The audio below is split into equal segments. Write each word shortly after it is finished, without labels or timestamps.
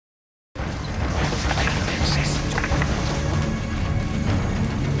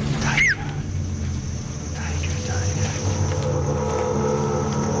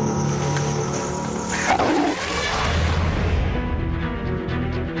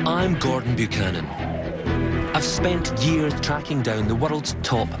I'm Gordon Buchanan. I've spent years tracking down the world's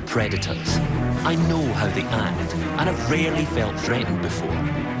top predators. I know how they act, and I've rarely felt threatened before.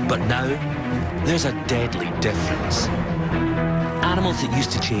 But now, there's a deadly difference. Animals that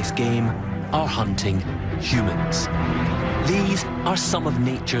used to chase game are hunting humans. These are some of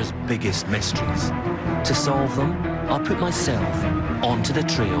nature's biggest mysteries. To solve them, I'll put myself onto the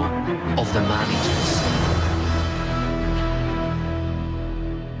trail of the man-eaters.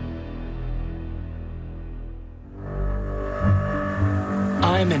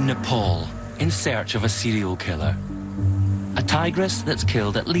 I'm in Nepal in search of a serial killer. A tigress that's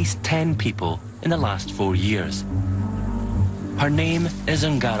killed at least 10 people in the last 4 years. Her name is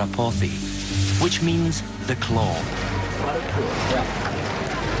Ngarapothi, which means the claw.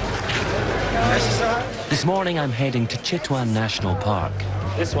 This morning I'm heading to Chitwan National Park.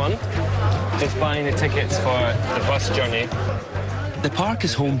 This one, just buying the tickets for the bus journey. The park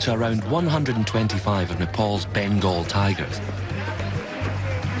is home to around 125 of Nepal's Bengal tigers.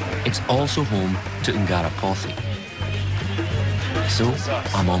 It's also home to Ngarapothi. So,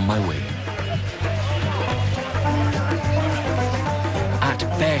 I'm on my way. At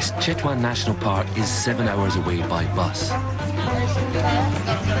best, Chitwan National Park is 7 hours away by bus. I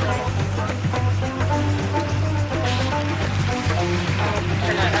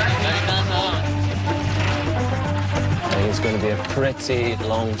think it's going to be a pretty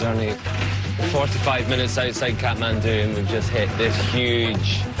long journey. 45 minutes outside Kathmandu and we've just hit this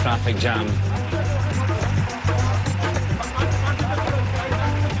huge traffic jam.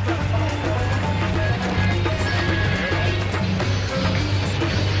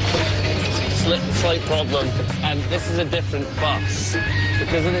 Slight problem, and this is a different bus.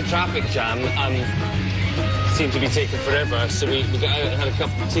 Because of the traffic jam, seemed to be taking forever, so we got out and had a cup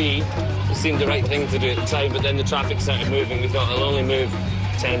of tea. It seemed the right thing to do at the time, but then the traffic started moving. We thought it'll only move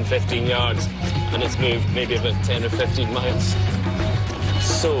 10, 15 yards, and it's moved maybe about 10 or 15 miles.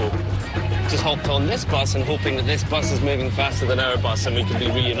 So, just hopped on this bus and hoping that this bus is moving faster than our bus and we can be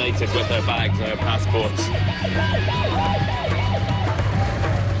reunited with our bags and our passports.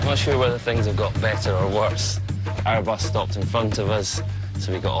 Not sure whether things have got better or worse. Our bus stopped in front of us,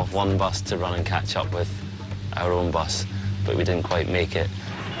 so we got off one bus to run and catch up with our own bus, but we didn't quite make it.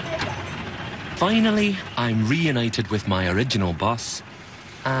 Finally, I'm reunited with my original bus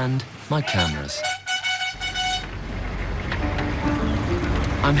and my cameras.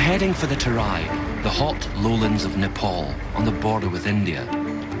 I'm heading for the Terai, the hot lowlands of Nepal on the border with India.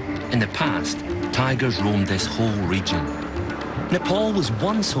 In the past, tigers roamed this whole region. Nepal was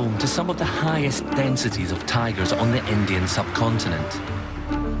once home to some of the highest densities of tigers on the Indian subcontinent.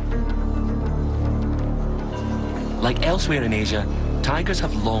 Like elsewhere in Asia, tigers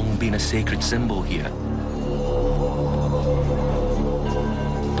have long been a sacred symbol here.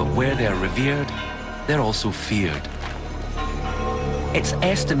 But where they're revered, they're also feared. It's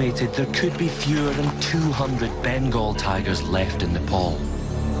estimated there could be fewer than 200 Bengal tigers left in Nepal.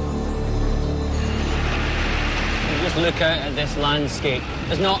 Just look out at this landscape.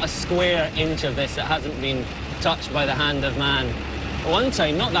 There's not a square inch of this that hasn't been touched by the hand of man. At one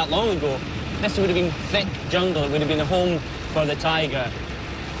time, not that long ago, this would have been thick jungle. It would have been a home for the tiger.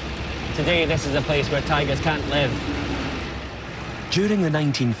 Today, this is a place where tigers can't live. During the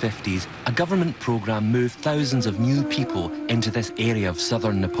 1950s, a government program moved thousands of new people into this area of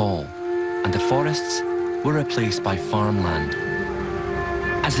southern Nepal, and the forests were replaced by farmland.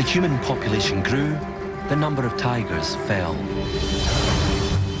 As the human population grew, the number of tigers fell.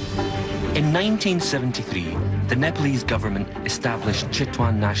 In 1973, the Nepalese government established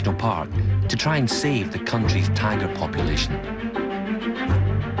Chitwan National Park to try and save the country's tiger population.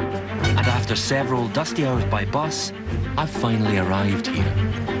 And after several dusty hours by bus, I've finally arrived here.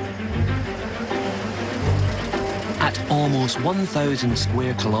 At almost 1,000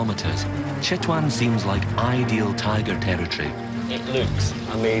 square kilometers, Chitwan seems like ideal tiger territory. It looks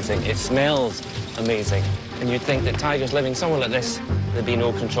amazing. It smells amazing. And you'd think that tigers living somewhere like this, there'd be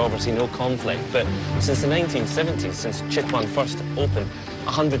no controversy, no conflict. But since the 1970s, since Chitwan first opened,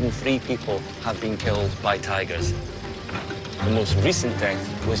 103 people have been killed by tigers. The most recent death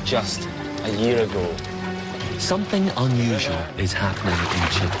was just a year ago. Something unusual is happening in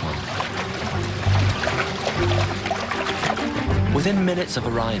Chitwan. Within minutes of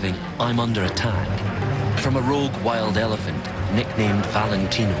arriving, I'm under attack from a rogue wild elephant nicknamed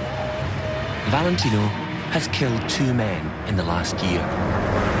Valentino. Valentino has killed 2 men in the last year.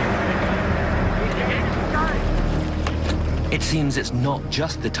 It seems it's not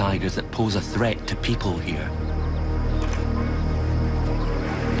just the tigers that pose a threat to people here.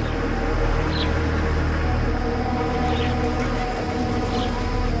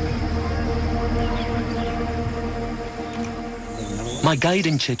 My guide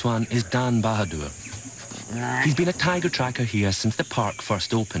in Chitwan is Dan Bahadur. He's been a tiger tracker here since the park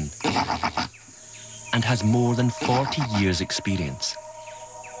first opened and has more than 40 years' experience.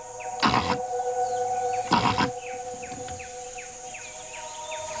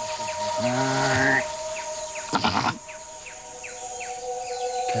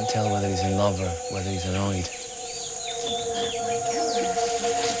 Can't tell whether he's in love or whether he's annoyed.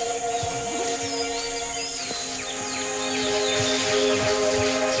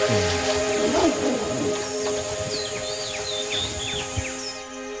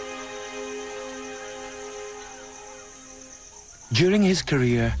 During his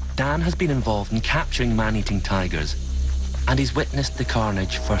career, Dan has been involved in capturing man-eating tigers, and he's witnessed the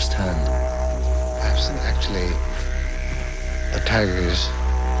carnage firsthand. I've seen actually the tigers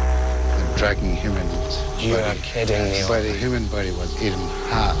dragging humans. You are kidding me. But the human body was eaten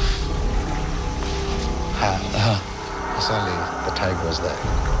half. It's only the tiger was there.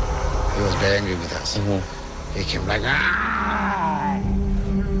 He was very angry with us. He came like, ah!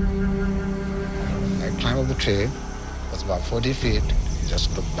 I climbed up the tree. It was about 40 feet. He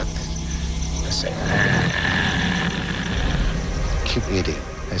just looked back there. I said, keep eating.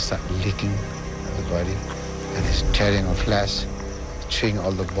 I start licking the body, and he's tearing off flesh, chewing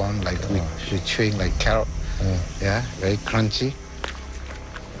all the bone, like we're chewing like carrot. Yeah, very crunchy.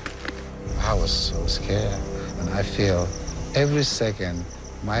 I was so scared, and I feel every second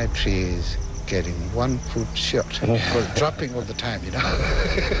my tree is getting 1 foot short. Because dropping all the time, you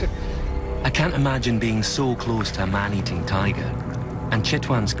know. I can't imagine being so close to a man-eating tiger. And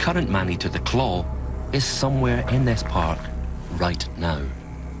Chitwan's current man-eater, the claw, is somewhere in this park right now.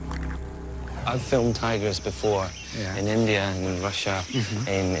 I've filmed tigers before in India and in Russia,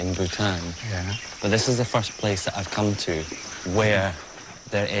 in Bhutan. Yeah. But this is the first place that I've come to where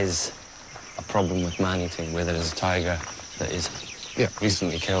there is a problem with man-eating, where there is a tiger that is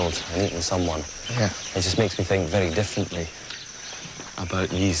recently killed and eaten someone. Yeah. It just makes me think very differently about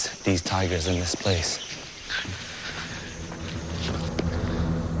these tigers in this place.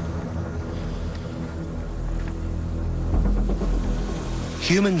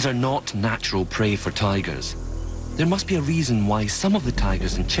 Humans are not natural prey for tigers. There must be a reason why some of the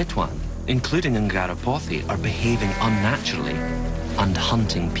tigers in Chitwan, including in Ngarapothi, are behaving unnaturally and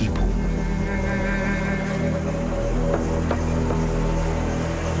hunting people.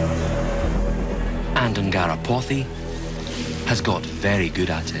 And Ngarapothi has got very good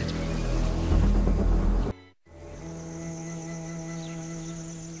at it.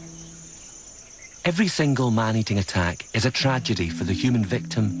 Every single man-eating attack is a tragedy for the human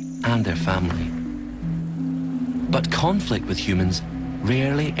victim and their family. But conflict with humans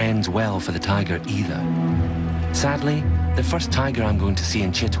rarely ends well for the tiger either. Sadly, the first tiger I'm going to see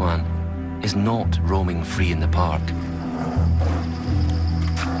in Chitwan is not roaming free in the park.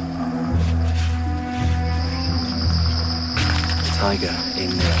 Tiger in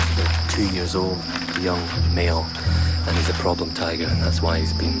there, they're 2 years old, young male, and he's a problem tiger, and that's why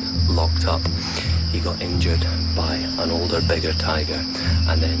he's been locked up. He got injured by an older, bigger tiger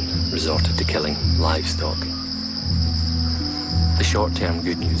and then resorted to killing livestock. The short-term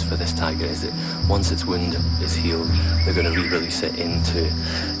good news for this tiger is that once its wound is healed, they're going to re-release it into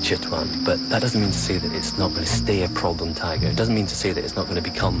Chitwan. But that doesn't mean to say that it's not going to stay a problem tiger. It doesn't mean to say that it's not going to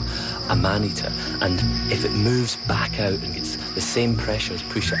become a man-eater. And if it moves back out and gets the same pressures,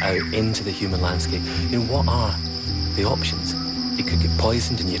 push it out into the human landscape, you know, what are the options? It could get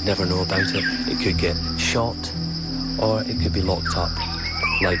poisoned and you'd never know about it. It could get shot, or it could be locked up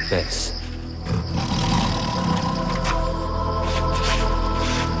like this.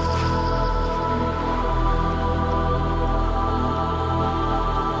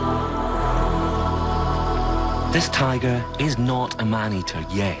 This tiger is not a man-eater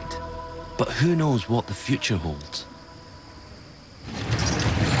yet, but who knows what the future holds.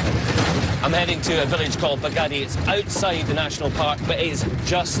 I'm heading to a village called Bagadi. It's outside the national park, but it is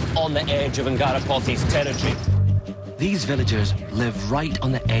just on the edge of Ngarapothi's territory. These villagers live right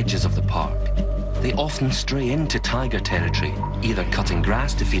on the edges of the park. They often stray into tiger territory, either cutting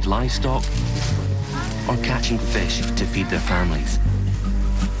grass to feed livestock or catching fish to feed their families.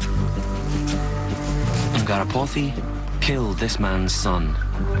 Ngarapothi killed this man's son.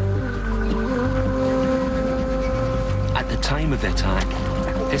 At the time of the attack,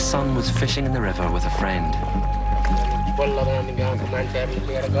 his son was fishing in the river with a friend.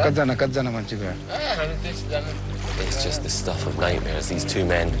 It's just the stuff of nightmares. These two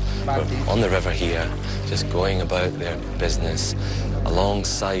men were on the river here, just going about their business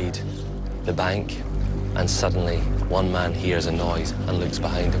alongside the bank, and suddenly one man hears a noise and looks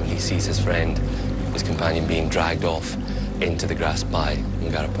behind him and he sees his friend, his companion, being dragged off into the grass by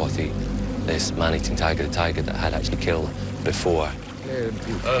Ngarapothi, this man-eating tiger, the tiger that had actually killed before.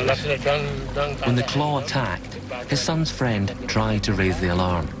 When the claw attacked, his son's friend tried to raise the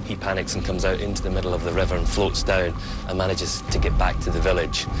alarm. He panics and comes out into the middle of the river and floats down and manages to get back to the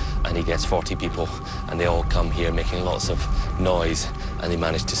village. And he gets 40 people, and they all come here making lots of noise, and they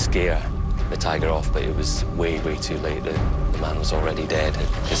manage to scare the tiger off, but it was way, way too late. The man was already dead.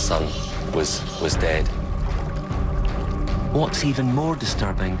 His son was dead. What's even more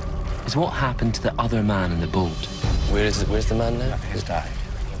disturbing is what happened to the other man in the boat. Where's the man now? He's died.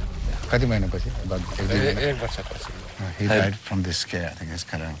 He died from this scare, I think it's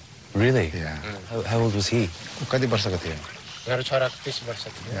kind of... Really? Yeah. How old was he?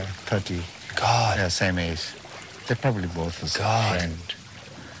 Yeah, 30. God. Yeah, same age. They probably both was God. friend.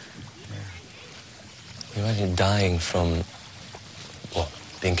 You imagine dying from, well,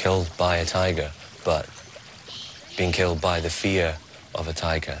 being killed by a tiger, but being killed by the fear of a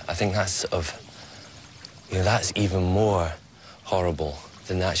tiger. I think that's sort of, you know, that's even more horrible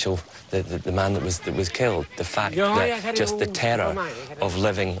than the actual, the man that was killed. The fact that just the terror of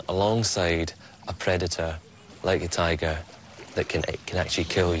living alongside a predator like a tiger that can actually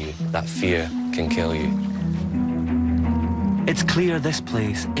kill you. That fear can kill you. It's clear this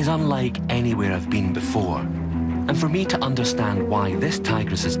place is unlike anywhere I've been before. And for me to understand why this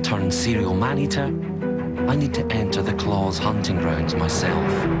tigress has turned serial man-eater, I need to enter the claw's hunting grounds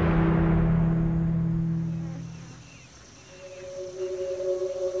myself.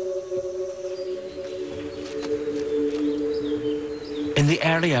 In the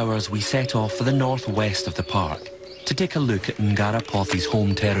early hours, we set off for the northwest of the park to take a look at Ngarapothi's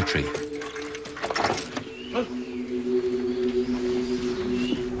home territory.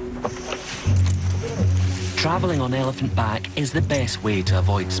 Travelling on elephant back is the best way to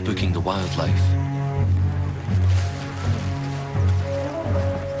avoid spooking the wildlife.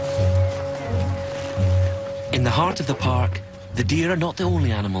 In the heart of the park, the deer are not the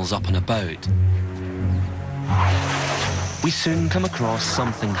only animals up and about. We soon come across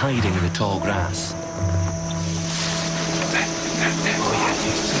something hiding in the tall grass.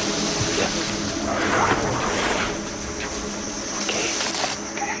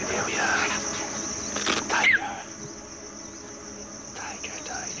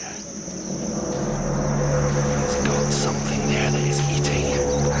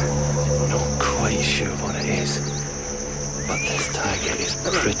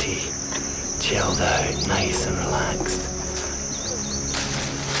 Pretty chilled out, nice and relaxed.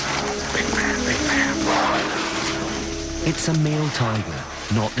 It's a male tiger,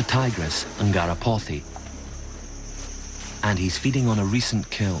 not the tigress Ngarapothi. And he's feeding on a recent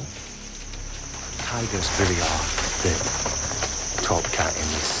kill. Tigers really are the top cat in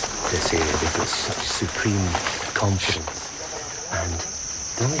this area. They've got such supreme confidence. And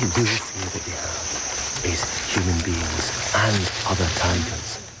the only real fear that they have is human beings and other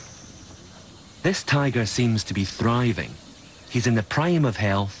tigers. This tiger seems to be thriving. He's in the prime of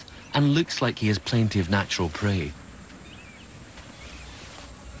health and looks like he has plenty of natural prey.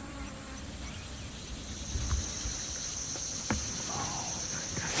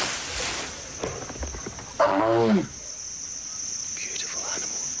 Beautiful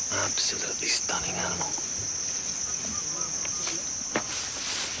animal, absolutely stunning animal.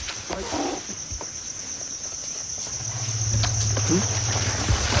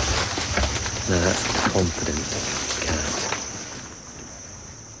 Now that's a confident cat.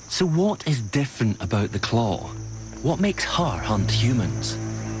 So what is different about the claw? What makes her hunt humans?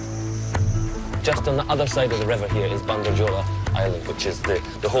 Just on the other side of the river here is Bandarjola Island, which is the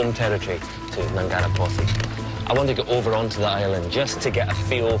home territory to Ngarapothi. I want to go over onto the island just to get a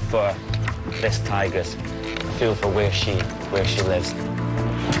feel for this tigress, a feel for where she lives.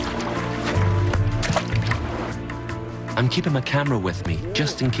 I'm keeping my camera with me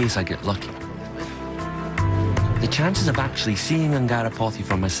just in case I get lucky. The chances of actually seeing Ngarapothi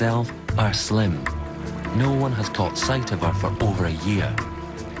for myself are slim. No one has caught sight of her for over a year.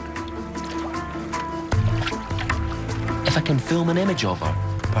 If I can film an image of her,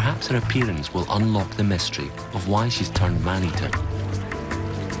 perhaps her appearance will unlock the mystery of why she's turned man-eater.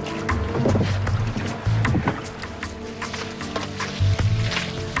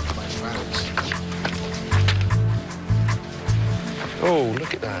 Oh,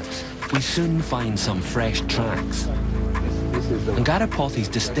 look at that. We soon find some fresh tracks. Ngarapothi's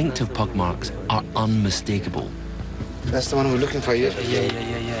distinctive pug marks are unmistakable. That's the one we're looking for, yeah?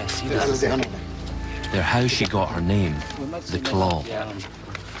 Yeah. See That's the animal. They're how she got her name, the claw.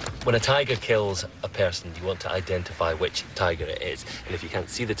 When a tiger kills a person, you want to identify which tiger it is. And if you can't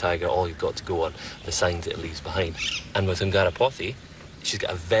see the tiger, all you've got to go on the signs it leaves behind. And with Ngarapothi, she's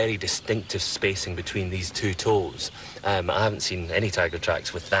got a very distinctive spacing between these two toes. I haven't seen any tiger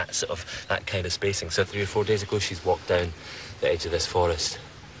tracks with that kind of spacing. So 3 or 4 days ago, she's walked down the edge of this forest,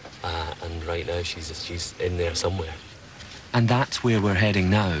 and right now she's in there somewhere. And that's where we're heading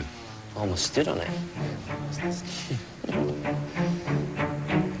now. Almost stood on it.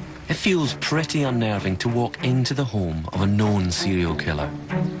 It feels pretty unnerving to walk into the home of a known serial killer.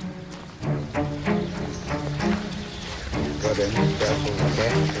 Go then, careful,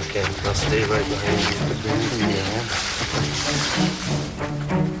 okay? Okay, I'll stay right behind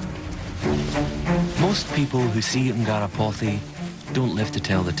you. Most people who see Ngarapothi don't live to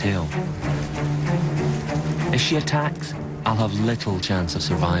tell the tale. If she attacks, I'll have little chance of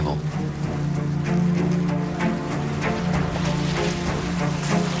survival.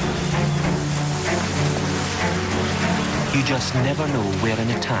 You just never know where an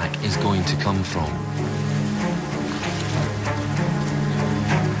attack is going to come from.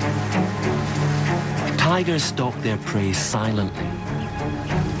 Tigers stalk their prey silently,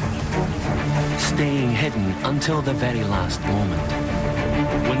 staying hidden until the very last moment,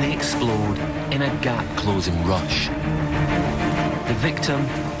 when they explode in a gap-closing rush. The victim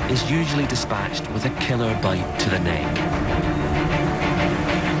is usually dispatched with a killer bite to the neck.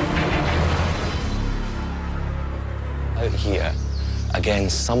 Out here,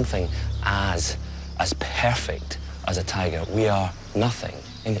 against something as perfect as a tiger, we are nothing.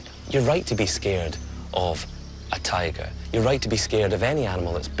 And you're right to be scared of a tiger. You're right to be scared of any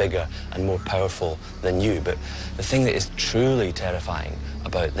animal that's bigger and more powerful than you. But the thing that is truly terrifying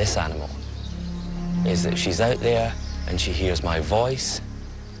about this animal is that she's out there and she hears my voice.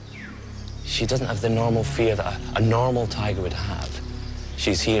 She doesn't have the normal fear that a normal tiger would have.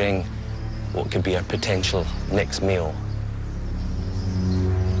 She's hearing what could be her potential next meal.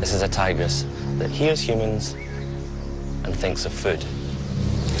 This is a tigress that hears humans and thinks of food.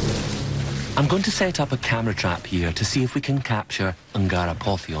 I'm going to set up a camera trap here to see if we can capture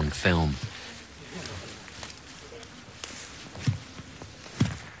Ngarapothi on film.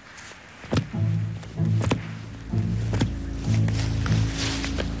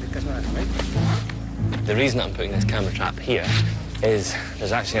 The reason I'm putting this camera trap here is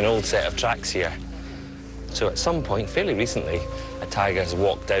there's actually an old set of tracks here. So at some point, fairly recently, a tiger has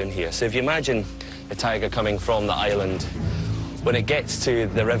walked down here. So if you imagine a tiger coming from the island, when it gets to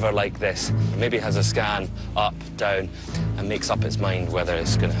the river like this, maybe it has a scan up, down, and makes up its mind whether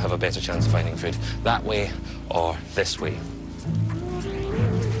it's going to have a better chance of finding food that way or this way.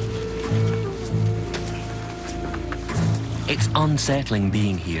 It's unsettling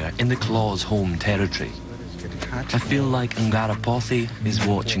being here in the claw's home territory. I feel like Ngarapothi is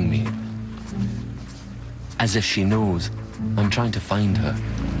watching me. As if she knows I'm trying to find her.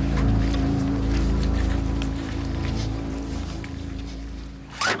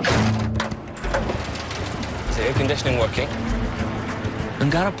 Is the air conditioning working?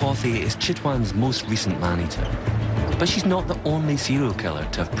 Ngarapothi is Chitwan's most recent man-eater, but she's not the only serial killer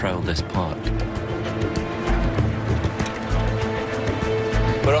to have prowled this park.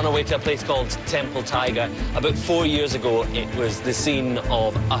 We're on our way to a place called Temple Tiger. About 4 years ago, it was the scene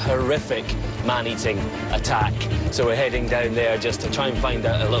of a horrific man-eating attack. So we're heading down there just to try and find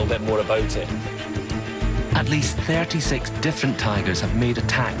out a little bit more about it. At least 36 different tigers have made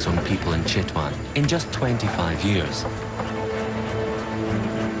attacks on people in Chitwan in just 25 years.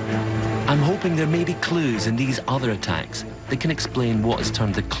 I'm hoping there may be clues in these other attacks that can explain what has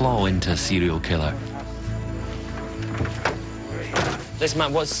turned the claw into a serial killer. This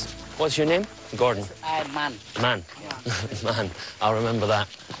man, what's your name? Gordon? Man. Man. Yeah. Man, I'll remember that.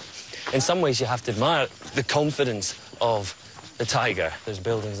 In some ways, you have to admire the confidence of the tiger. There's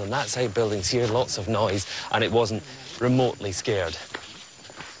buildings on that side, buildings here, lots of noise, and it wasn't remotely scared.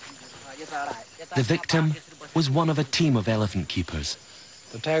 The victim was one of a team of elephant keepers.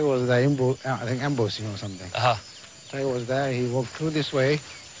 The tiger was there, I think ambushing or something. Tiger was there, he walked through this way,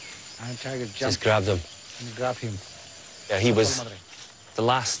 and the tiger jumped. Just grabbed him. And grabbed him. Yeah, he was the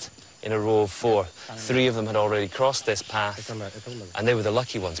last in a row of 4. 3 of them had already crossed this path, and they were the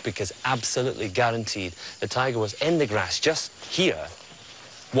lucky ones, because absolutely guaranteed the tiger was in the grass just here,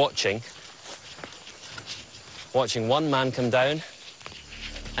 watching one man come down,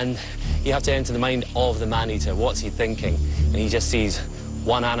 and you have to enter the mind of the man-eater. What's he thinking? And he just sees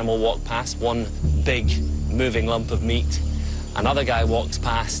one animal walk past, one big moving lump of meat. Another guy walks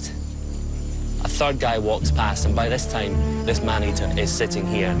past. A third guy walks past, and by this time, this man-eater is sitting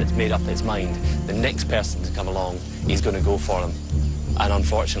here, and it's made up its mind. The next person to come along, he's going to go for him. And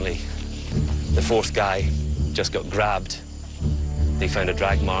unfortunately, the fourth guy just got grabbed. They found a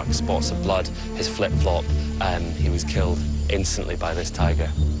drag mark, spots of blood, his flip-flop, and he was killed instantly by this tiger.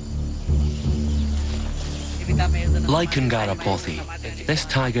 Like Ungara Pothi, this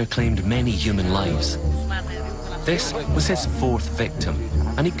tiger claimed many human lives. This was his fourth victim,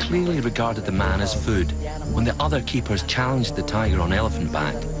 and he clearly regarded the man as food. When the other keepers challenged the tiger on elephant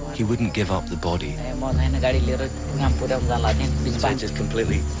back, he wouldn't give up the body. So just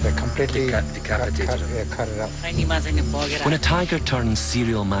completely decapitated him. Cut it up. When a tiger turns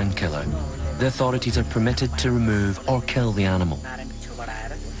serial man-killer, the authorities are permitted to remove or kill the animal.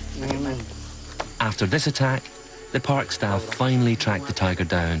 After this attack, the park staff finally tracked the tiger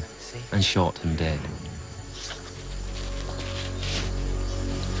down and shot him dead.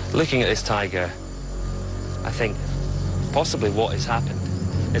 Looking at this tiger, I think possibly what has happened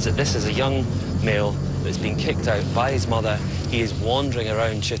is that this is a young male that's been kicked out by his mother. He is wandering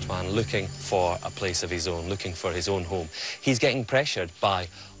around Chitwan looking for a place of his own, looking for his own home. He's getting pressured by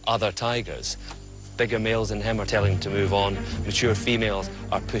other tigers. Bigger males than him are telling him to move on. Mature females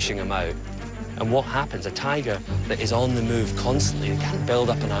are pushing him out. And what happens? A tiger that is on the move constantly can't build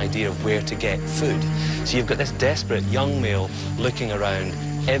up an idea of where to get food. So you've got this desperate young male looking around.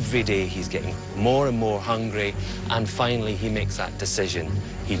 Every day he's getting more and more hungry, and finally he makes that decision.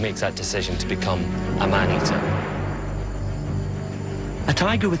 He makes that decision to become a man-eater. A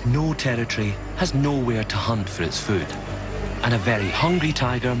tiger with no territory has nowhere to hunt for its food. And a very hungry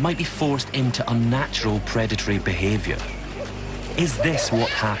tiger might be forced into unnatural predatory behavior. Is this what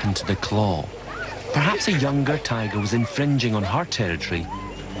happened to the claw? Perhaps a younger tiger was infringing on her territory,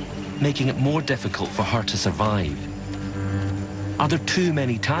 making it more difficult for her to survive. Are there too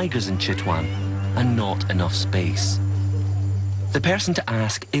many tigers in Chitwan and not enough space? The person to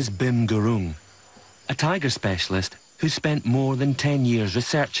ask is Bim Gurung, a tiger specialist who spent more than 10 years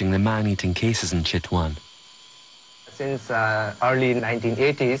researching the man-eating cases in Chitwan. Since early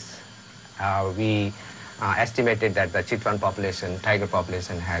 1980s, we estimated that the Chitwan population, tiger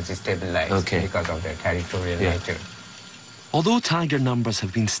population, has stabilized because of their territorial nature. Although tiger numbers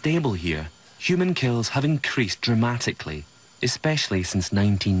have been stable here, human kills have increased dramatically, especially since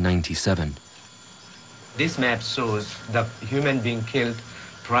 1997. This map shows the human being killed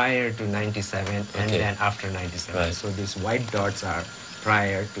prior to 97 and then after 97. Right. So these white dots are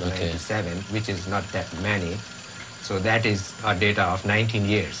prior to 97, which is not that many. So that is data of 19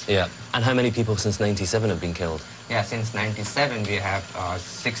 years. Yeah. And how many people since 97 have been killed? Yeah, since 97 we have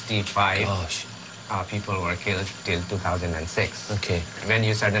 65 people were killed till 2006. Okay. When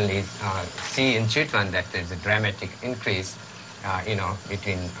you suddenly see in Chitwan that there's a dramatic increase, you know,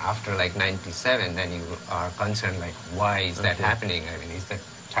 between after like 97, then you are concerned like, why is that happening? I mean, is the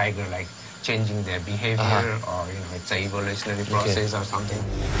tiger like changing their behavior or, you know, it's an evolutionary process or something?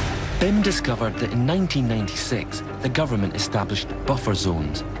 Bim discovered that in 1996, the government established buffer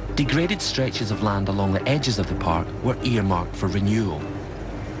zones. Degraded stretches of land along the edges of the park were earmarked for renewal.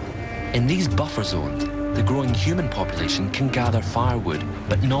 In these buffer zones, the growing human population can gather firewood,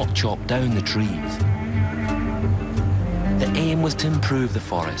 but not chop down the trees. The aim was to improve the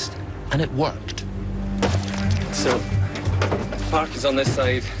forest, and it worked. So, the park is on this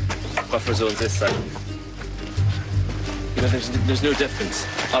side, buffer zone's this side. You know, there's no difference,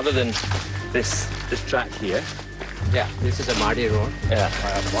 other than this track here. Yeah, this is a Mardi Road, Yeah.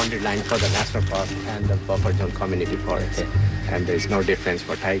 boundary line for the national park and the buffer zone community forest. And there's no difference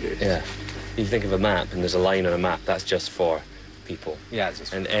for tigers. Yeah. You think of a map, and there's a line on a map, that's just for people. Yeah,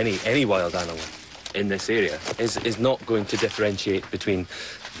 just And any wild animal in this area is not going to differentiate between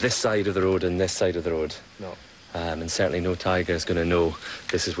this side of the road and this side of the road. no. And certainly no tiger is going to know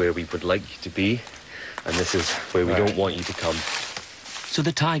this is where we would like you to be, and this is where we don't want you to come. So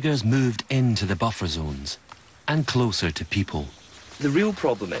the tigers moved into the buffer zones and closer to people. The real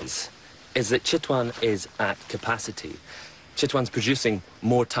problem is that Chitwan is at capacity. Chitwan's producing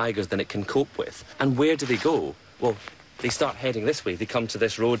more tigers than it can cope with. And where do they go? Well, they start heading this way. They come to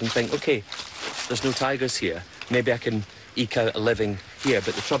this road and think, okay, there's no tigers here. Maybe I can eke out a living here.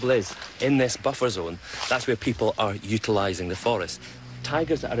 But the trouble is, in this buffer zone, that's where people are utilising the forest.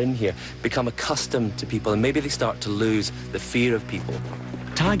 Tigers that are in here become accustomed to people, and maybe they start to lose the fear of people.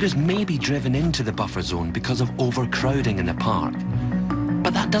 Tigers may be driven into the buffer zone because of overcrowding in the park.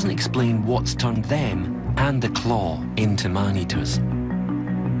 But that doesn't explain what's turned them and the claw into man-eaters.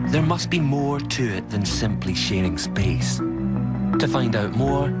 There must be more to it than simply sharing space. To find out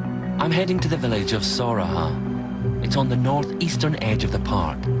more, I'm heading to the village of Soraha. It's on the northeastern edge of the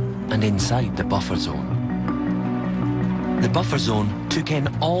park and inside the buffer zone. The buffer zone took in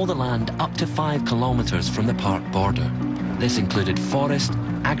all the land up to 5 kilometres from the park border. This included forest,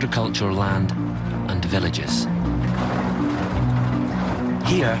 agricultural land, and villages.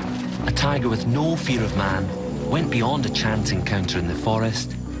 Here, a tiger with no fear of man went beyond a chance encounter in the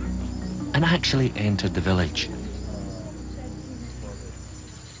forest and actually entered the village.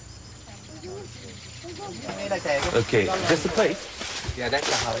 Okay, is this the place? Yeah, that's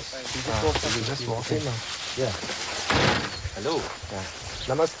the house. You just walk in now. Yeah. Hello.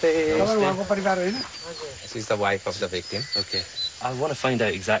 Namaste. She's the wife of the victim. Okay. I want to find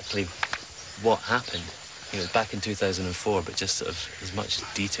out exactly what happened. You know, back in 2004, but just sort of as much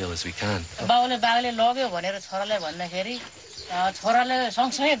detail as we can.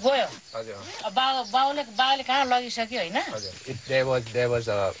 There was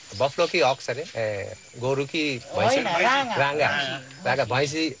a buffalo ki ox goru ki ranga.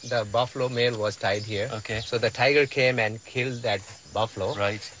 The buffalo male was tied here. Okay. So the tiger came and killed that buffalo.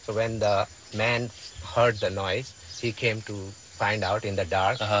 Right. So when the man heard the noise, he came to find out in the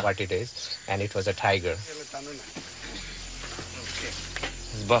dark what it is, and it was a tiger.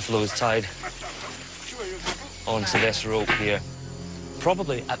 The buffalo was tied onto this rope here.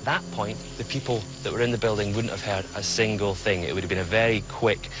 Probably at that point, the people that were in the building wouldn't have heard a single thing. It would have been a very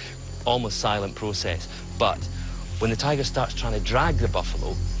quick, almost silent process. But when the tiger starts trying to drag the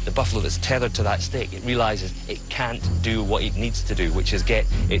buffalo that's tethered to that stake, it realizes it can't do what it needs to do, which is get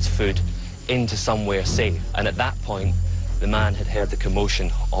its food into somewhere safe. And at that point, the man had heard the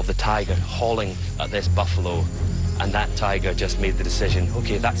commotion of the tiger hauling at this buffalo, and that tiger just made the decision,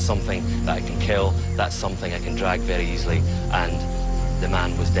 okay, that's something that I can kill, that's something I can drag very easily, and the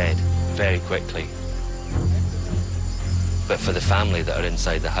man was dead very quickly. But for the family that are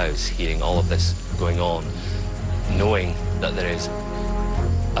inside the house, hearing all of this going on, knowing that there is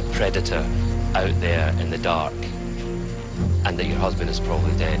a predator out there in the dark, and that your husband is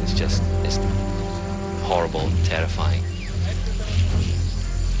probably dead, it's horrible and terrifying.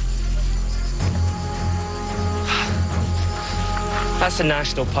 That's the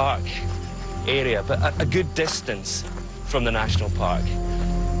national park area, but a good distance from the national park.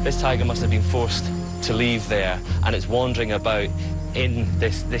 This tiger must have been forced to leave there, and it's wandering about in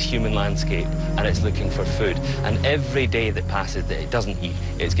this human landscape, and it's looking for food. And every day that passes that it doesn't eat,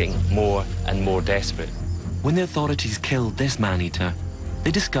 it's getting more and more desperate. When the authorities killed this man-eater, they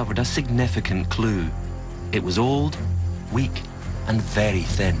discovered a significant clue. It was old, weak, and very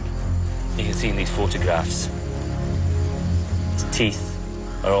thin. You can see in these photographs, its teeth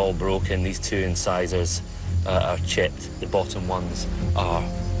are all broken. These two incisors are chipped. The bottom ones are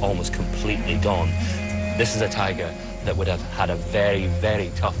almost completely gone. This is a tiger that would have had a very, very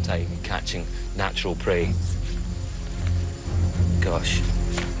tough time catching natural prey. Gosh,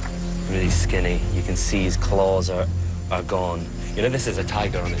 really skinny. You can see his claws are gone. You know, this is a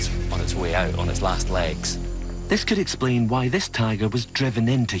tiger on its way out, on its last legs. This could explain why this tiger was driven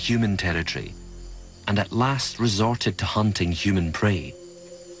into human territory and at last resorted to hunting human prey.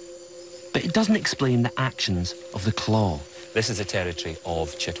 But it doesn't explain the actions of the claw. This is the territory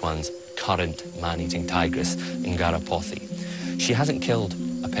of Chitwan's current man-eating tigress, Ngarapothi. She hasn't killed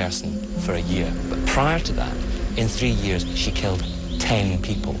a person for a year, but prior to that, in 3 years, she killed 10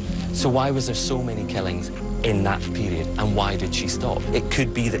 people. So why was there so many killings in that period, and why did she stop? It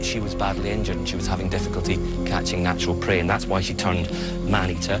could be that she was badly injured and she was having difficulty catching natural prey, and that's why she turned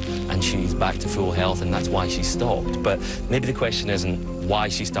man-eater, and she's back to full health, and that's why she stopped. But maybe the question isn't why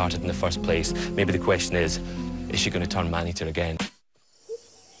she started in the first place. Maybe the question is she going to turn man-eater again?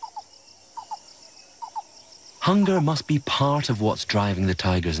 Hunger must be part of what's driving the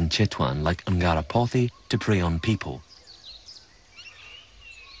tigers in Chitwan, like Ngarapothi, to prey on people.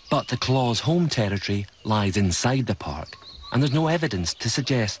 But the claw's home territory lies inside the park, and there's no evidence to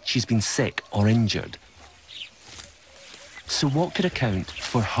suggest she's been sick or injured. So what could account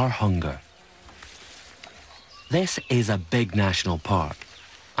for her hunger? This is a big national park.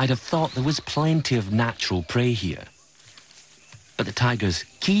 I'd have thought there was plenty of natural prey here. But the tiger's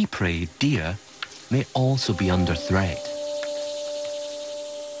key prey, deer, may also be under threat.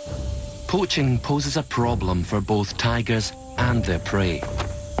 Poaching poses a problem for both tigers and their prey.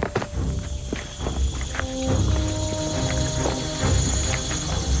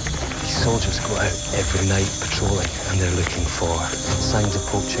 Soldiers go out every night patrolling, and they're looking for signs of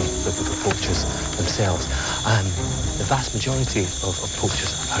poaching, looking for poachers themselves. And the vast majority of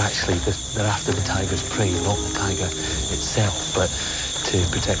poachers are actually, they're after the tiger's prey, not the tiger itself. But to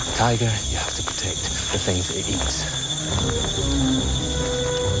protect the tiger, you have to protect the things that it eats.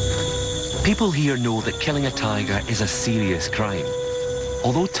 People here know that killing a tiger is a serious crime.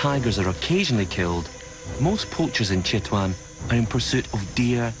 Although tigers are occasionally killed, most poachers in Chitwan are in pursuit of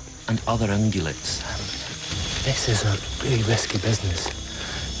deer and other ungulates. This is a really risky business.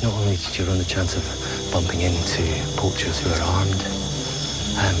 Not only did you run the chance of bumping into poachers who are armed,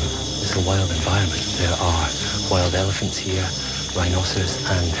 it's a wild environment. There are wild elephants here, rhinoceros,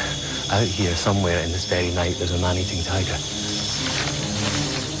 and out here somewhere in this very night there's a man-eating tiger.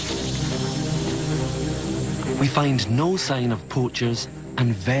 We find no sign of poachers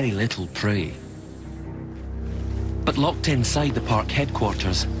and very little prey. But locked inside the park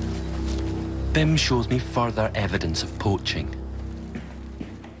headquarters, Bim shows me further evidence of poaching.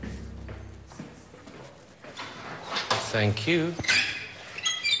 Thank you.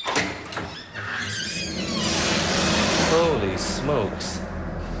 Holy smokes.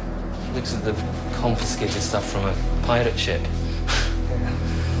 Looks like they've confiscated stuff from a pirate ship.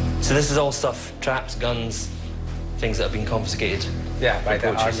 So this is all stuff, traps, guns, things that have been confiscated? Yeah, by the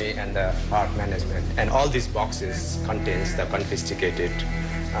poachers. army and the park management. And all these boxes contains the confiscated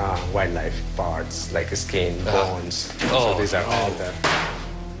wildlife parts, like skin, bones. So these are all the...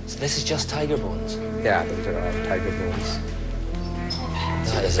 So this is just tiger bones? Yeah, those are all tiger bones.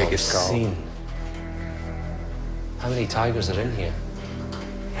 That is the biggest obscene. How many tigers are in here?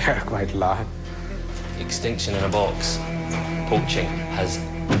 Quite a lot. Extinction in a box. Poaching has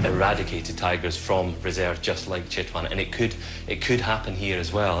eradicated tigers from reserves just like Chitwan, and it could happen here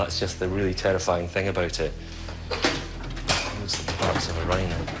as well. That's just the really terrifying thing about it. Looks like the parts of a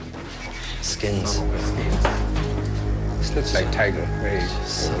rhino. Skins. This looks like tiger. Very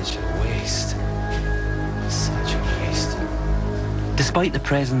Such a waste. Such a waste. Despite the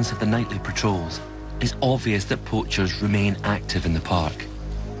presence of the nightly patrols, it's obvious that poachers remain active in the park.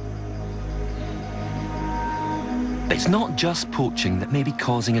 But it's not just poaching that may be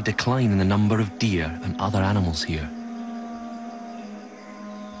causing a decline in the number of deer and other animals here.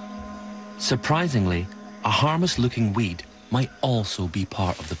 Surprisingly, a harmless-looking weed might also be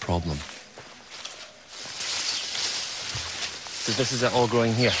part of the problem. So this is it all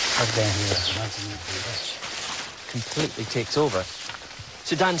growing here? Completely takes over.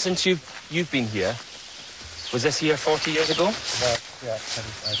 So Dan, since you've been here, was this here 40 years ago? Yeah,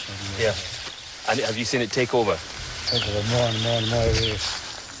 35 years. Yeah. And have you seen it take over? Take over more and more and more it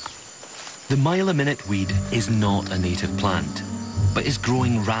is. The mile-a-minute weed is not a native plant, but is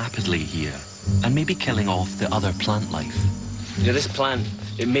growing rapidly here and may be killing off the other plant life. Yeah, this plant,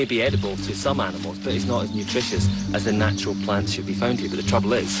 it may be edible to some animals, but it's not as nutritious as the natural plants should be found here. But the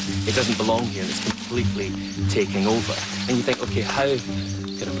trouble is, it doesn't belong here and it's completely taking over. And you think, okay, how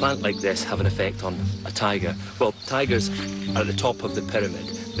can a plant like this have an effect on a tiger? Well, tigers are at the top of the pyramid.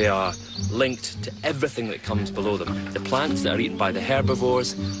 They are linked to everything that comes below them. The plants that are eaten by the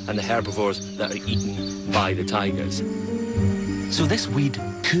herbivores and the herbivores that are eaten by the tigers. So this weed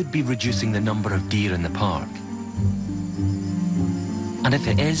could be reducing the number of deer in the park. And if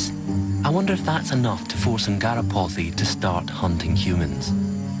it is, I wonder if that's enough to force Ngarapothi to start hunting humans.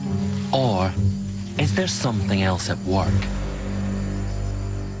 Or is there something else at work?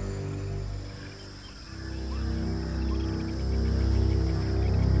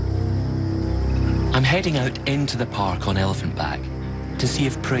 I'm heading out into the park on elephant back to see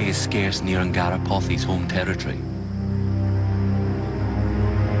if prey is scarce near Ngarapothi's home territory.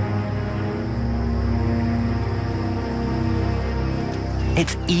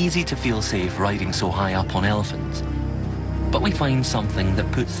 It's easy to feel safe riding so high up on elephants, but we find something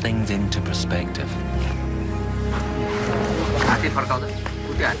that puts things into perspective.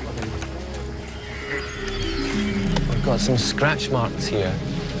 We've got some scratch marks here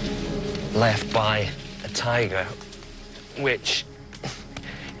left by a tiger, which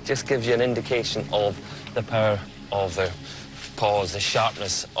just gives you an indication of the power of their paws, the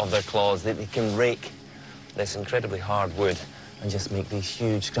sharpness of their claws. They can rake this incredibly hard wood and just make these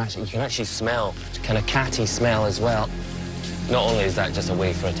huge scratches. You can actually smell, kind of catty smell as well. Not only is that just a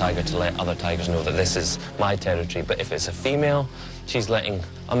way for a tiger to let other tigers know that this is my territory, but if it's a female, she's letting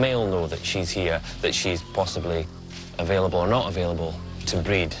a male know that she's here, that she's possibly available or not available to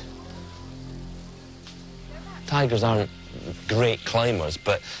breed. Tigers aren't great climbers,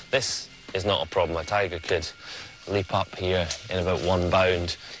 but this is not a problem. A tiger could leap up here in about one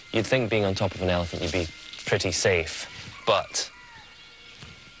bound. You'd think being on top of an elephant you'd be pretty safe, but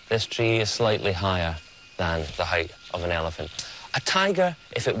this tree is slightly higher than the height of an elephant. A tiger,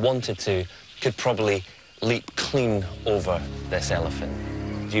 if it wanted to, could probably leap clean over this elephant.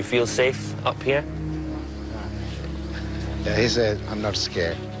 Do you feel safe up here? Yeah, he said, I'm not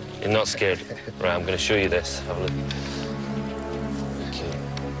scared. You're not scared? Right, I'm going to show you this. Have a look. Okay.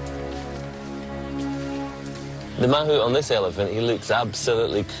 The mahout on this elephant, he looks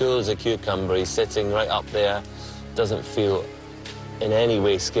absolutely cool as a cucumber. He's sitting right up there, doesn't feel in any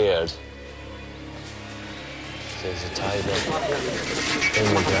way scared. There's a tiger in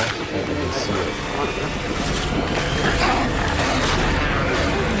the grass. I think you can see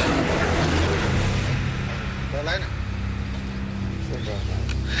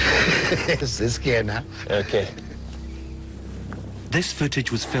it. It's scary now. Okay. This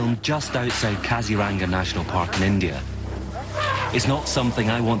footage was filmed just outside Kaziranga National Park in India. It's not something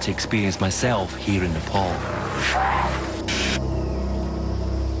I want to experience myself here in Nepal.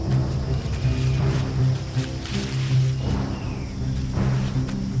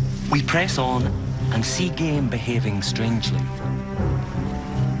 We press on and see game behaving strangely.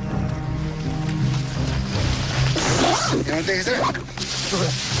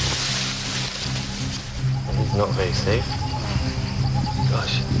 He's not very safe.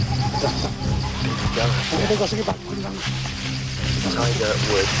 Gosh. Tiger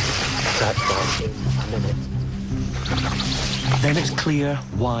would attack that in a minute. Then it's clear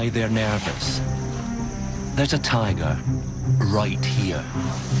why they're nervous. There's a tiger right here.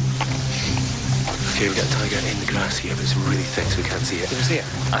 Okay, we've got a tiger in the grass here, but it's really thick, so we can't see it. Did you see it?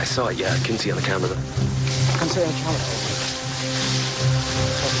 I saw it, yeah. I couldn't see it on the camera, though. I can see it on camera.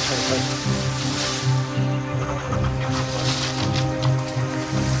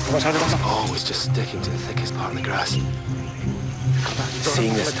 Oh, it's just sticking to the thickest part of the grass.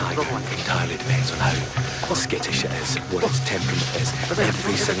 Seeing this tiger entirely depends on how skittish it is, what its temperament is.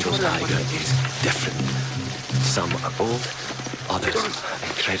 Every single tiger is different. Some are bold, others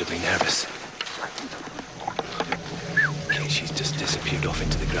incredibly nervous. Okay, she's just disappeared off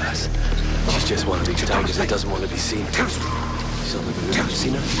into the grass. She's just one of these tigers that doesn't want to be seen. She's on the move. You've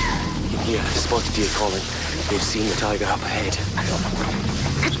seen her? You can hear a spotted deer calling. They've seen the tiger up ahead.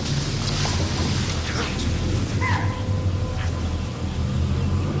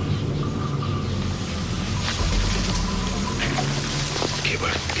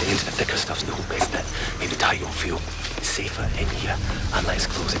 Into the thicker stuff's the hope is that maybe the tiger will feel safer in here and let's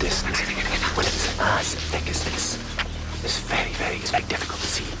close the distance. When it's as thick as this, it's very difficult to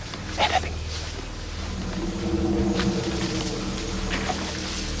see anything.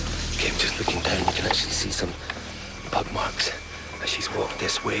 Okay, I'm just looking down. You can actually see some bug marks as she's walked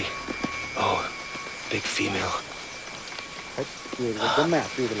this way. Oh, big female.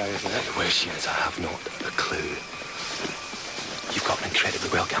 Where she is, I have not a clue. You've got an incredibly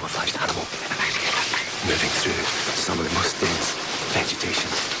well camouflaged animal moving through some of the most dense vegetation.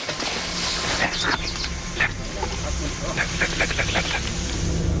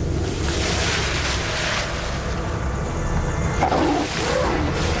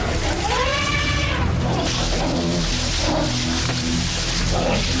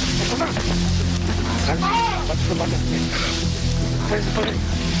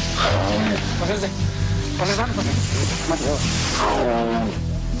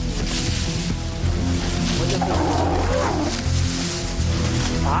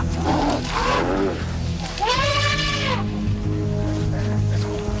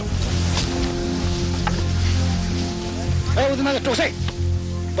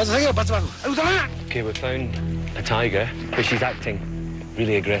 Okay, we found a tiger, but she's acting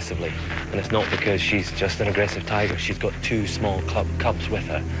really aggressively. And it's not because she's just an aggressive tiger. She's got two small cubs with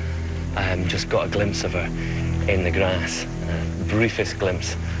her. Just got a glimpse of her in the grass. Briefest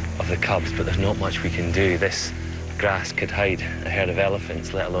glimpse of the cubs, but there's not much we can do. This grass could hide a herd of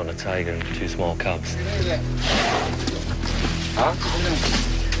elephants, let alone a tiger and two small cubs.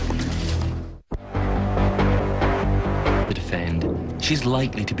 To defend, she's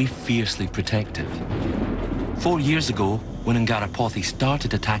likely to be fiercely protective. 4 years ago, when Ngarapothi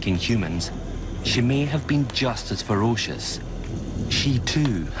started attacking humans, she may have been just as ferocious. She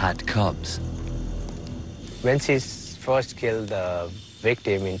too had cubs. When she first killed the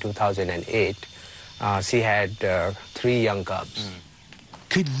victim in 2008, she had 3 young cubs.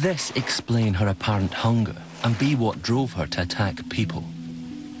 Could this explain her apparent hunger and be what drove her to attack people?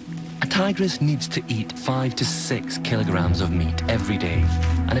 A tigress needs to eat 5 to 6 kilograms of meat every day.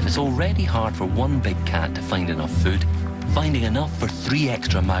 And if it's already hard for one big cat to find enough food, finding enough for 3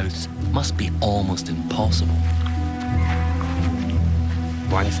 extra mouths must be almost impossible.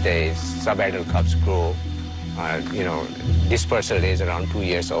 Once the sub-adult cubs grow, dispersal is around 2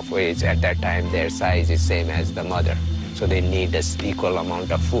 years of age. At that time, their size is same as the mother. So they need this equal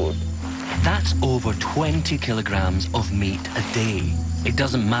amount of food. That's over 20 kilograms of meat a day. It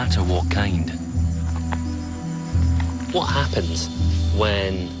doesn't matter what kind. What happens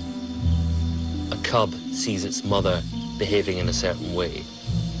when a cub sees its mother behaving in a certain way?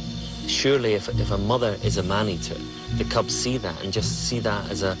 Surely if a mother is a man-eater, the cubs see that and just see that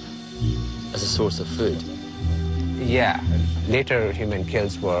as a source of food. Yeah, later human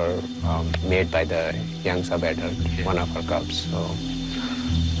kills were made by the young sub-adult, one of our cubs.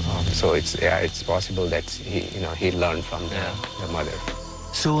 So it's possible that he learned from the mother.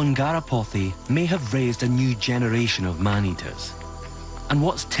 So Ngarapothi may have raised a new generation of man-eaters. And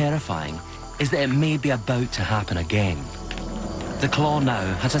what's terrifying is that it may be about to happen again. The claw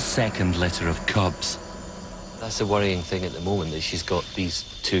now has a second litter of cubs. That's the worrying thing at the moment, that she's got these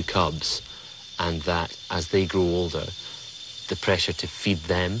 2 cubs, and that as they grow older, the pressure to feed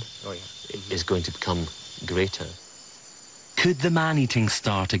them is going to become greater. Could the man-eating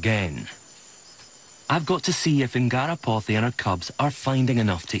start again? I've got to see if Ngarapothi and her cubs are finding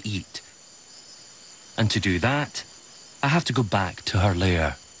enough to eat. And to do that, I have to go back to her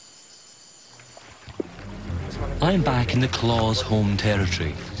lair. I'm back in the claw's home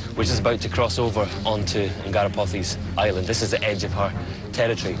territory, Which is about to cross over onto Ngarapothi's island. This is the edge of her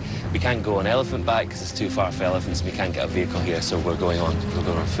territory. We can't go on elephant back because it's too far for elephants. We can't get a vehicle here, so we're going on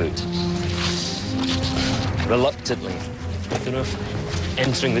foot. Reluctantly. I don't know if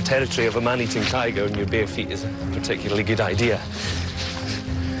entering the territory of a man-eating tiger in your bare feet is a particularly good idea.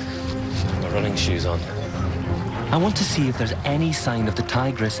 My running shoes on. I want to see if there's any sign of the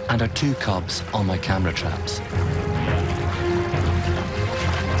tigress and her 2 cubs on my camera traps.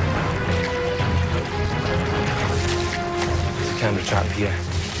 There's a camera trap here.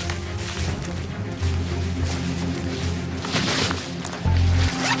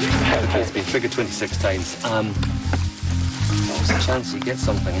 Okay, it's been triggered 26 times. What's the chance you get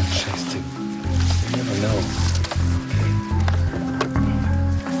something interesting? You never know.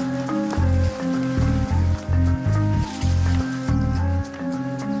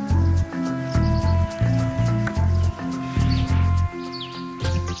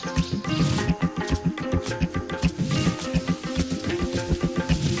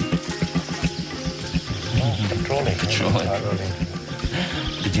 Patrolling.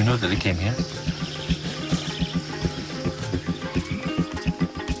 Did you know that they came here?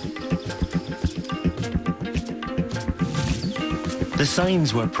 The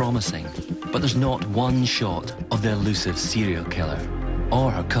signs were promising, but there's not one shot of the elusive serial killer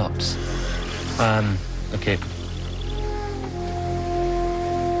or her cubs. Okay.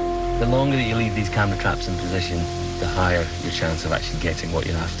 The longer that you leave these camera traps in position, the higher your chance of actually getting what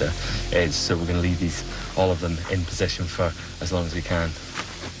you're after is. So we're going to leave all of them in position for as long as we can.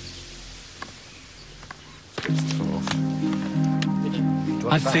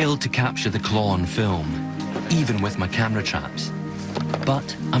 I failed to capture the claw on film, even with my camera traps.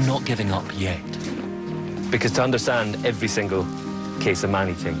 But I'm not giving up yet. Because to understand every single case of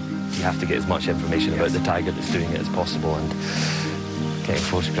man-eating, you have to get as much information about the tiger that's doing it as possible, and getting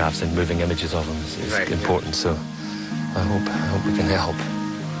photographs and moving images of them is important. So I hope we can help.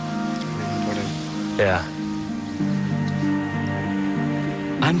 Yeah.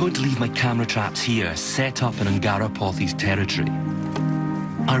 I'm going to leave my camera traps here, set up in Ngarapothi's territory.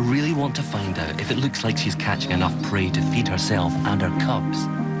 I really want to find out if it looks like she's catching enough prey to feed herself and her cubs.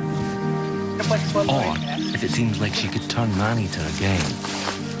 Or if it seems like she could turn man-eater again.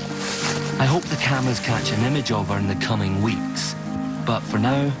 I hope the cameras catch an image of her in the coming weeks. But for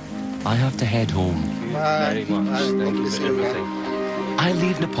now, I have to head home. Very much. Thank you for everything. I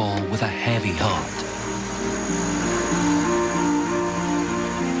leave Nepal with a heavy heart.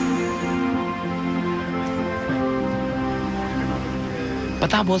 But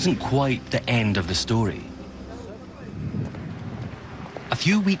that wasn't quite the end of the story. A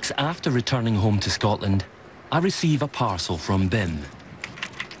few weeks after returning home to Scotland, I receive a parcel from BIM.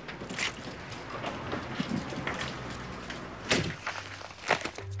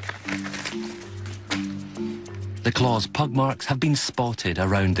 The claw's pug marks have been spotted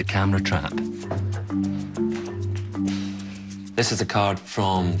around the camera trap. This is a card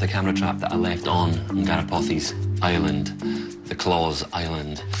from the camera trap that I left on Ngarapothi's island, the Claw's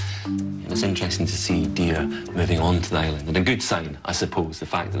Island. And it's interesting to see deer moving onto the island, and a good sign, I suppose, the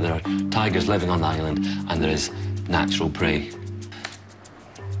fact that there are tigers living on the island and there is natural prey.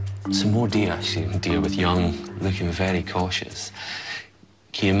 Some more deer, actually, deer with young, looking very cautious.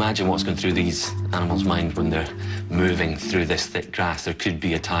 Can you imagine what's going through these animals' mind when they're moving through this thick grass? There could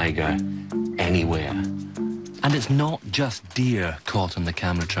be a tiger anywhere. And it's not just deer caught on the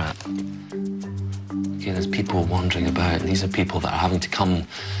camera trap. Okay, there's people wandering about, and these are people that are having to come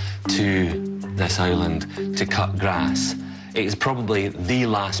to this island to cut grass. It is probably the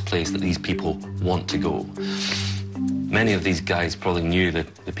last place that these people want to go. Many of these guys probably knew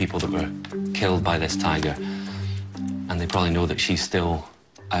that the people that were killed by this tiger, and they probably know that she's still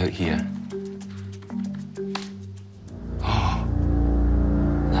out here. Oh,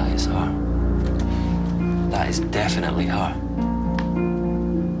 that is her. That is definitely her.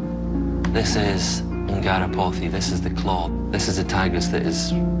 This is Ngarapothi. This is the claw. This is a tigress that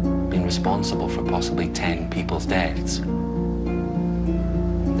has been responsible for possibly 10 people's deaths.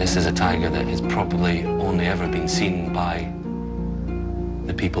 This is a tiger that has probably only ever been seen by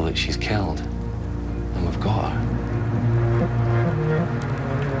the people that she's killed. And we've got her.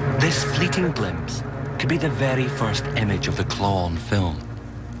 This fleeting glimpse could be the very first image of the claw on film.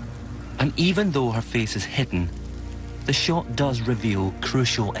 And even though her face is hidden, the shot does reveal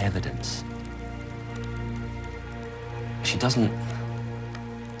crucial evidence. She doesn't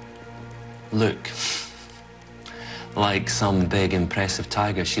look like some big, impressive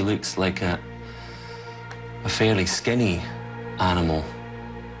tiger. She looks like a fairly skinny animal.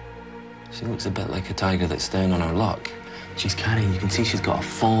 She looks a bit like a tiger that's down on her luck. She's carrying, you can see she's got a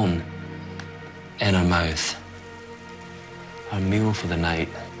fawn in her mouth. Her meal for the night.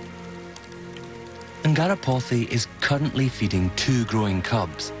 Ngarapothi is currently feeding 2 growing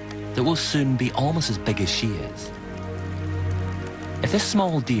cubs that will soon be almost as big as she is. If this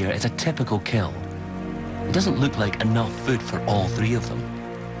small deer is a typical kill, it doesn't look like enough food for all 3 of them.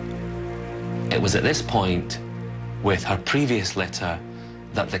 It was at this point, with her previous litter,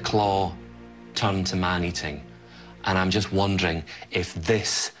 that the claw turned to man-eating. And I'm just wondering if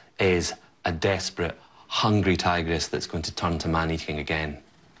this is a desperate, hungry tigress that's going to turn to man-eating again.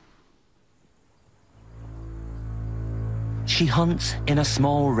 She hunts in a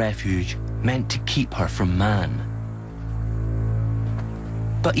small refuge meant to keep her from man.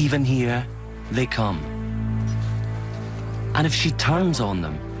 But even here, they come. And if she turns on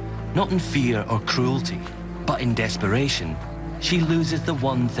them, not in fear or cruelty, but in desperation, she loses the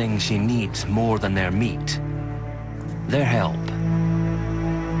one thing she needs more than their meat: their help.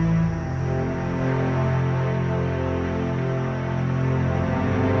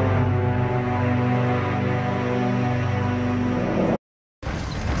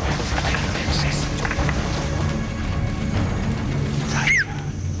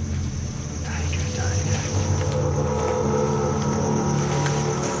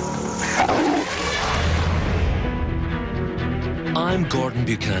 I'm Gordon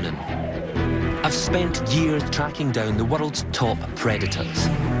Buchanan. I've spent years tracking down the world's top predators.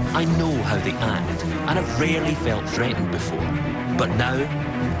 I know how they act, and I've rarely felt threatened before. But now,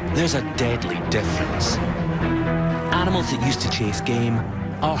 there's a deadly difference. Animals that used to chase game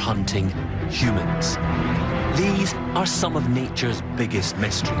are hunting humans. These are some of nature's biggest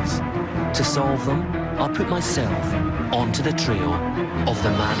mysteries. To solve them, I'll put myself onto the trail of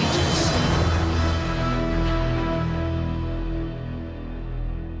the man-eaters.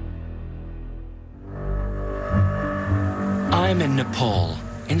 I'm in Nepal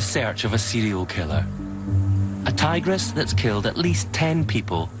in search of a serial killer. A tigress that's killed at least 10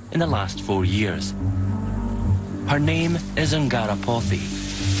 people in the last 4 years. Her name is Ngarapothi,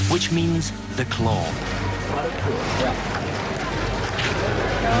 which means the claw.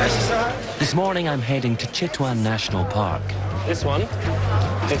 This morning I'm heading to Chitwan National Park. This one,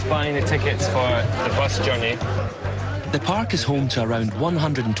 just buying the tickets for the bus journey. The park is home to around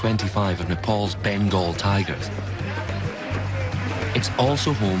 125 of Nepal's Bengal tigers. It's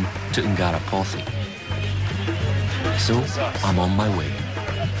also home to Ngarapothi. So, I'm on my way.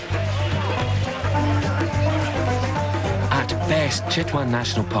 At best, Chitwan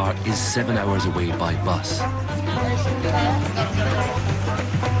National Park is 7 hours away by bus. I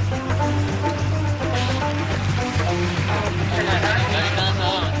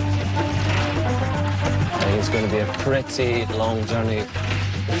think it's going to be a pretty long journey.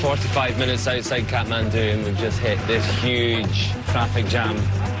 45 minutes outside Kathmandu, and we've just hit this huge traffic jam.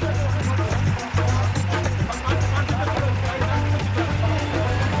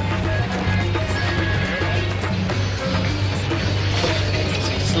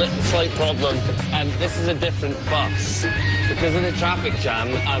 Slight problem, and this is a different bus. Because of the traffic jam,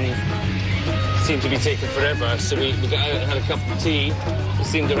 seemed to be taking forever, so we got out and had a cup of tea. It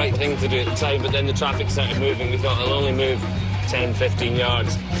seemed the right thing to do at the time, but then the traffic started moving. We thought it'll only move 10, 15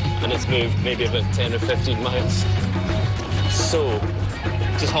 yards, and it's moved maybe about 10 or 15 miles. So,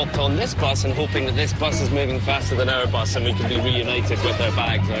 just hopped on this bus and hoping that this bus is moving faster than our bus and we can be reunited with our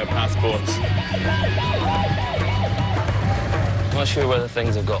bags and our passports. Not sure whether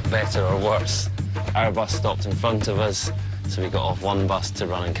things have got better or worse. Our bus stopped in front of us, so we got off one bus to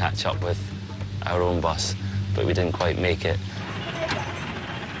run and catch up with our own bus, but we didn't quite make it.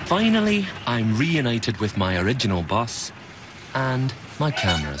 Finally, I'm reunited with my original bus and my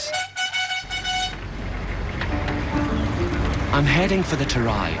cameras. I'm heading for the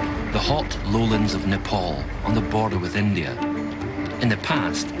Terai, the hot lowlands of Nepal on the border with India. In the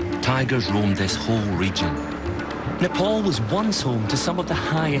past, tigers roamed this whole region. Nepal was once home to some of the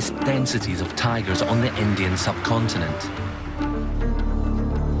highest densities of tigers on the Indian subcontinent.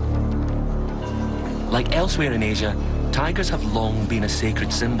 Like elsewhere in Asia, tigers have long been a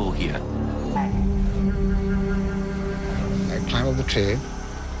sacred symbol here. I climbed up the tree. It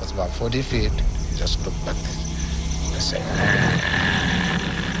was about 40 feet. Just look back there. I say,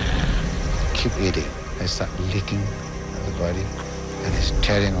 keep eating. I start licking the body, and it's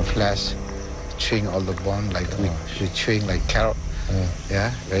tearing off flesh, chewing all the bone like we're chewing like carrot.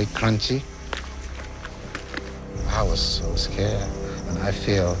 Yeah, very crunchy. I was so scared, and I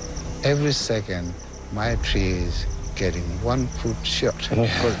feel every second my tree is getting 1 foot short.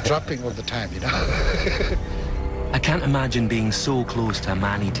 Because dropping all the time, you know. I can't imagine being so close to a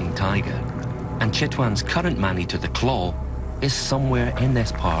man-eating tiger. And Chitwan's current man-eater, the claw, is somewhere in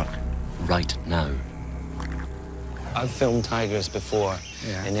this park right now. I've filmed tigers before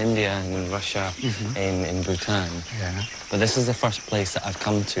in India and in Russia, in Bhutan. Yeah. But this is the first place that I've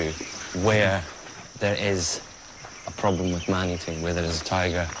come to where there is a problem with man-eating, where there is a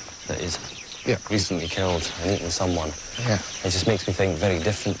tiger that is recently killed and eaten someone. Yeah. It just makes me think very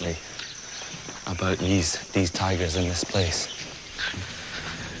differently about these tigers in this place.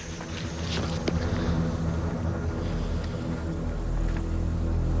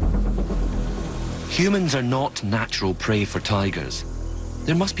 Humans are not natural prey for tigers.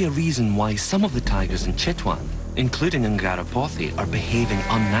 There must be a reason why some of the tigers in Chitwan, including in Garapothe, are behaving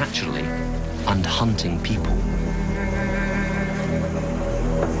unnaturally and hunting people.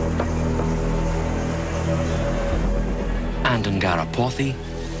 And Garapothe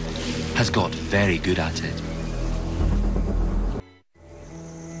has got very good at it.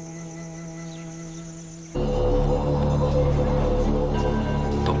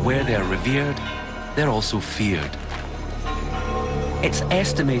 But where they're revered, they're also feared. It's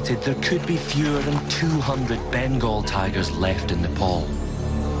estimated there could be fewer than 200 Bengal tigers left in Nepal.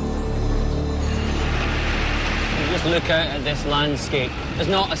 Just look out at this landscape. There's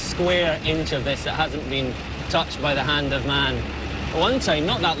not a square inch of this that hasn't been touched by the hand of man. At one time,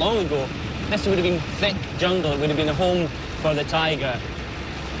 not that long ago, this would have been thick jungle. It would have been a home for the tiger.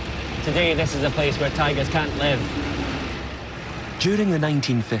 Today, this is a place where tigers can't live. During the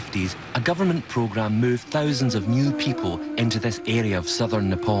 1950s, a government program moved thousands of new people into this area of southern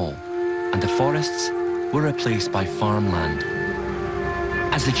Nepal, and the forests were replaced by farmland.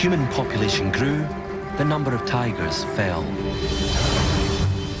 As the human population grew, the number of tigers fell.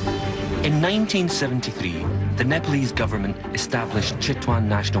 In 1973, the Nepalese government established Chitwan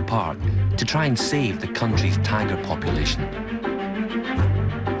National Park to try and save the country's tiger population.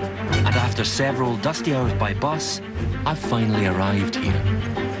 And after several dusty hours by bus, I've finally arrived here.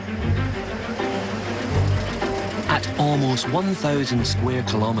 At almost 1,000 square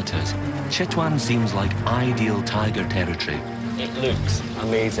kilometers, Chitwan seems like ideal tiger territory. It looks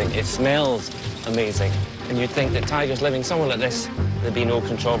amazing. It smells amazing. And you'd think that tigers living somewhere like this, there'd be no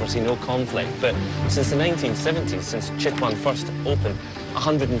controversy, no conflict. But since the 1970s, since Chitwan first opened,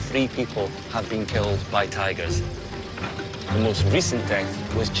 103 people have been killed by tigers. The most recent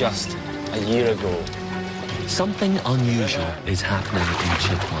death was just a year ago. Something unusual is happening in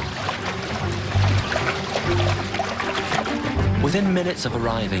Chitwan. Within minutes of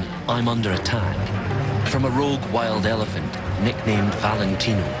arriving, I'm under attack from a rogue wild elephant nicknamed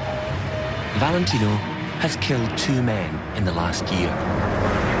Valentino. Valentino has killed 2 men in the last year.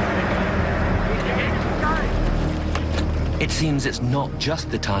 It seems it's not just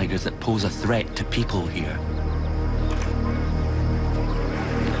the tigers that pose a threat to people here.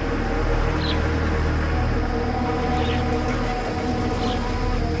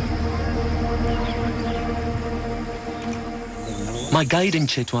 My guide in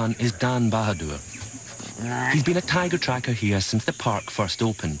Chitwan is Dan Bahadur. He's been a tiger tracker here since the park first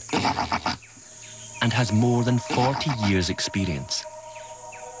opened and has more than 40 years' experience.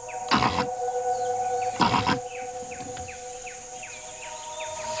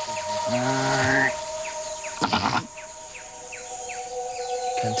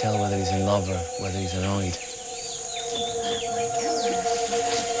 Can't tell whether he's in love or whether he's annoyed.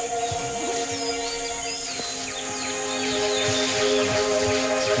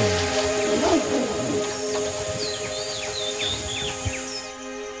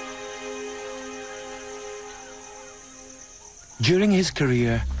 During his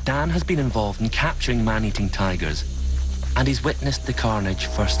career, Dan has been involved in capturing man-eating tigers, and he's witnessed the carnage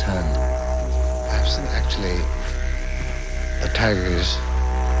firsthand. I've seen actually the tigers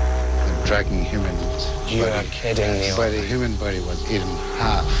dragging humans. You are kidding me. But the human body was eaten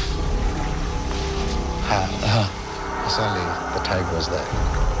half. It's only the tiger was there.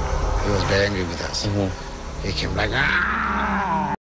 He was very angry with us. He came like, ah!